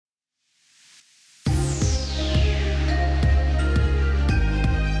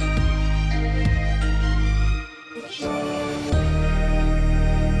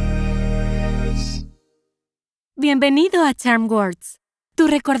Bienvenido a Charm Words, tu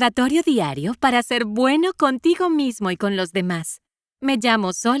recordatorio diario para ser bueno contigo mismo y con los demás. Me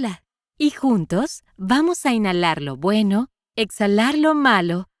llamo Sola y juntos vamos a inhalar lo bueno, exhalar lo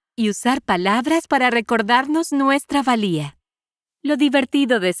malo y usar palabras para recordarnos nuestra valía. Lo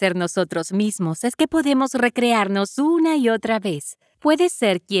divertido de ser nosotros mismos es que podemos recrearnos una y otra vez. Puedes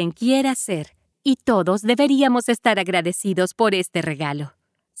ser quien quieras ser y todos deberíamos estar agradecidos por este regalo.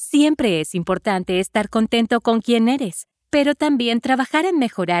 Siempre es importante estar contento con quien eres, pero también trabajar en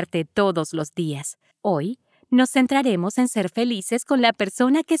mejorarte todos los días. Hoy nos centraremos en ser felices con la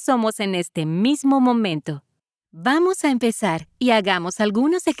persona que somos en este mismo momento. Vamos a empezar y hagamos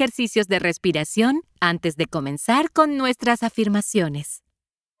algunos ejercicios de respiración antes de comenzar con nuestras afirmaciones.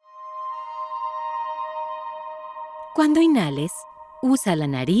 Cuando inhales, usa la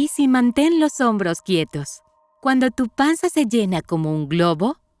nariz y mantén los hombros quietos. Cuando tu panza se llena como un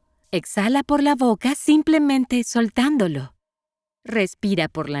globo, exhala por la boca simplemente soltándolo. Respira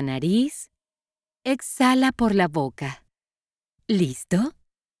por la nariz, exhala por la boca. ¿Listo?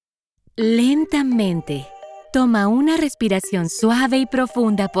 Lentamente, toma una respiración suave y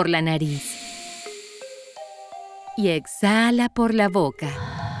profunda por la nariz. Y exhala por la boca.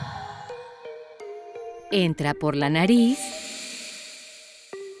 Entra por la nariz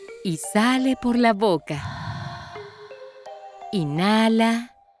y sale por la boca. Inhala.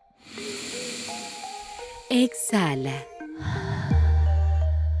 Exhala.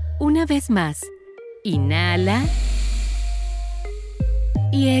 Una vez más, inhala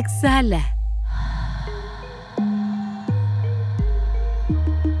y exhala.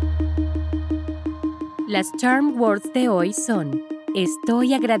 Las Charm Words de hoy son: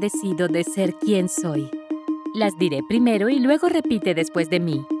 estoy agradecido de ser quien soy. Las diré primero y luego repite después de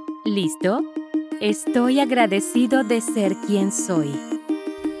mí. ¿Listo? Estoy agradecido de ser quien soy.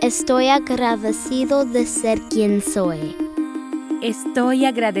 Estoy agradecido de ser quien soy. Estoy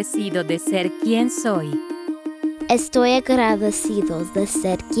agradecido de ser quien soy. Estoy agradecido de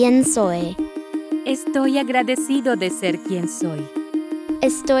ser quien soy. Estoy agradecido de ser quien soy.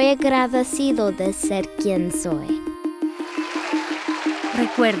 Estoy agradecido de ser quien soy.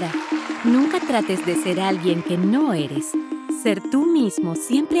 Recuerda, nunca trates de ser alguien que no eres. Ser tú mismo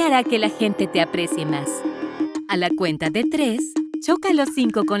siempre hará que la gente te aprecie más. A la cuenta de 3, choca los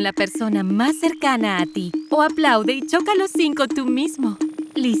 5 con la persona más cercana a ti o aplaude y choca los 5 tú mismo.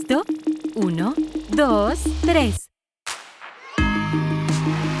 ¿Listo? 1, 2, 3.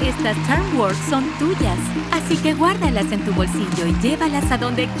 Estas Charm Words son tuyas, así que guárdalas en tu bolsillo y llévalas a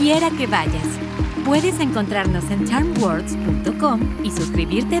donde quiera que vayas. Puedes encontrarnos en charmwords.com y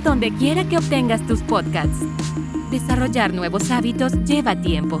suscribirte donde quiera que obtengas tus podcasts. Desarrollar nuevos hábitos lleva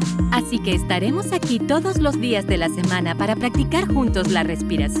tiempo, así que estaremos aquí todos los días de la semana para practicar juntos la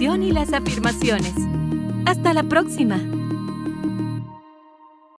respiración y las afirmaciones. ¡Hasta la próxima!